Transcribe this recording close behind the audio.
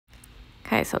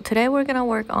Okay, so today we're going to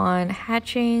work on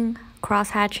hatching,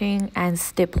 cross-hatching, and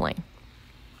stippling.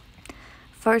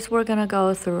 First, we're going to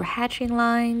go through hatching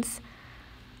lines.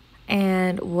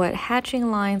 And what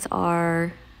hatching lines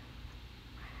are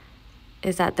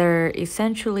is that they're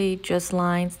essentially just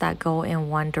lines that go in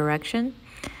one direction.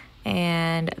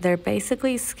 And they're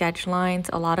basically sketch lines.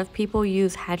 A lot of people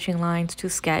use hatching lines to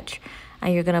sketch.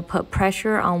 And you're going to put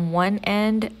pressure on one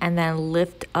end and then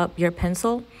lift up your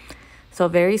pencil. So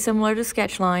very similar to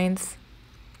sketch lines.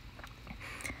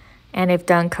 And if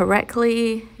done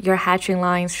correctly, your hatching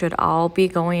lines should all be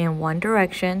going in one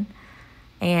direction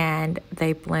and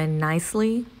they blend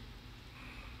nicely.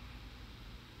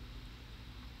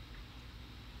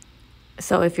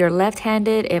 So if you're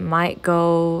left-handed, it might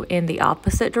go in the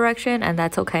opposite direction, and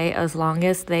that's okay as long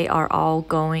as they are all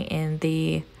going in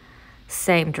the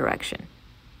same direction.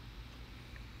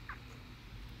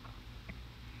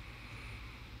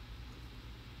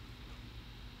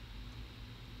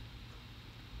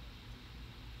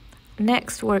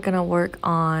 Next, we're going to work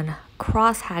on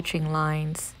cross-hatching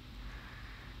lines.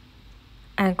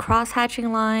 And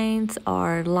cross-hatching lines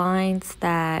are lines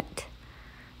that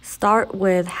start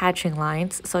with hatching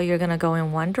lines. So you're going to go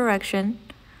in one direction,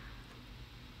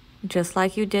 just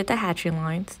like you did the hatching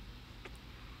lines.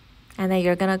 And then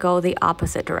you're going to go the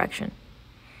opposite direction.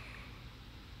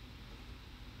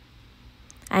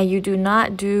 And you do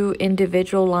not do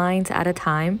individual lines at a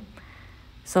time.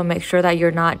 So make sure that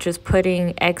you're not just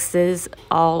putting X's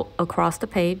all across the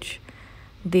page.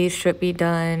 These should be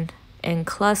done in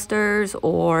clusters,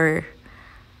 or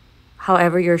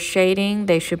however you're shading,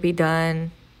 they should be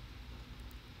done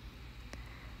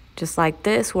just like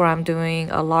this, where I'm doing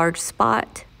a large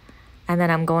spot and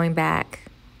then I'm going back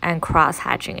and cross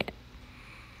hatching it.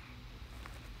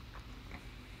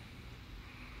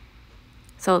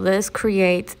 So this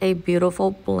creates a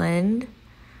beautiful blend.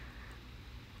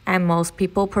 And most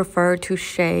people prefer to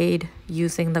shade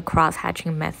using the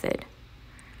cross-hatching method.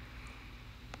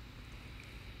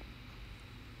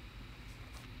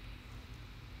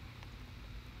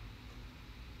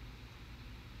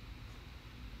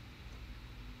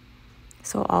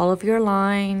 So all of your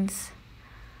lines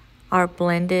are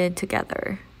blended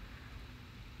together.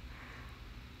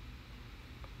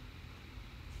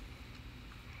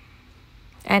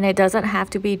 And it doesn't have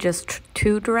to be just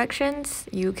two directions.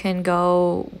 You can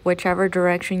go whichever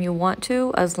direction you want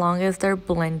to, as long as they're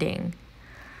blending.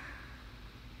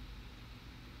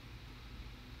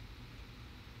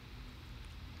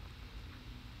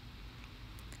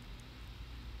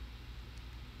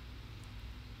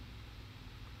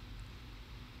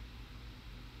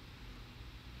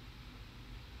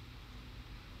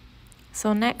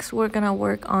 So next we're going to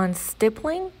work on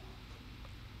stippling.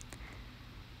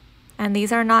 And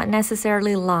these are not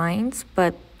necessarily lines,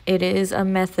 but it is a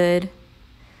method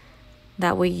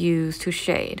that we use to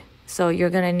shade. So you're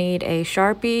going to need a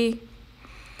Sharpie,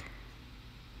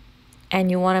 and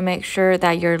you want to make sure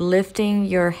that you're lifting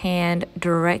your hand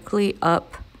directly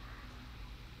up.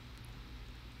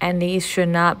 And these should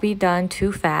not be done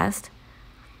too fast.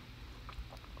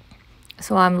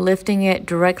 So I'm lifting it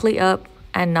directly up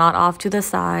and not off to the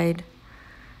side.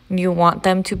 You want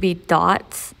them to be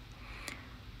dots.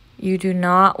 You do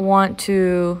not want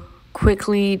to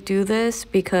quickly do this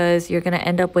because you're going to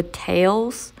end up with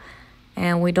tails.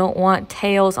 And we don't want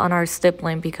tails on our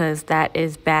stippling because that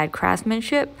is bad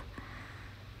craftsmanship.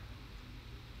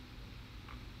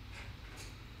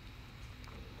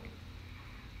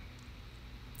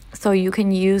 So you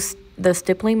can use the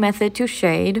stippling method to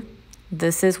shade.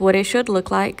 This is what it should look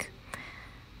like.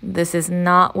 This is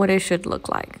not what it should look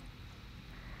like.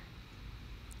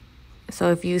 So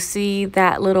if you see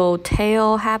that little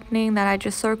tail happening that I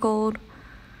just circled,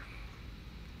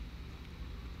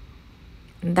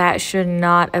 that should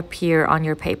not appear on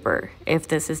your paper if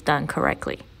this is done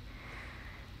correctly.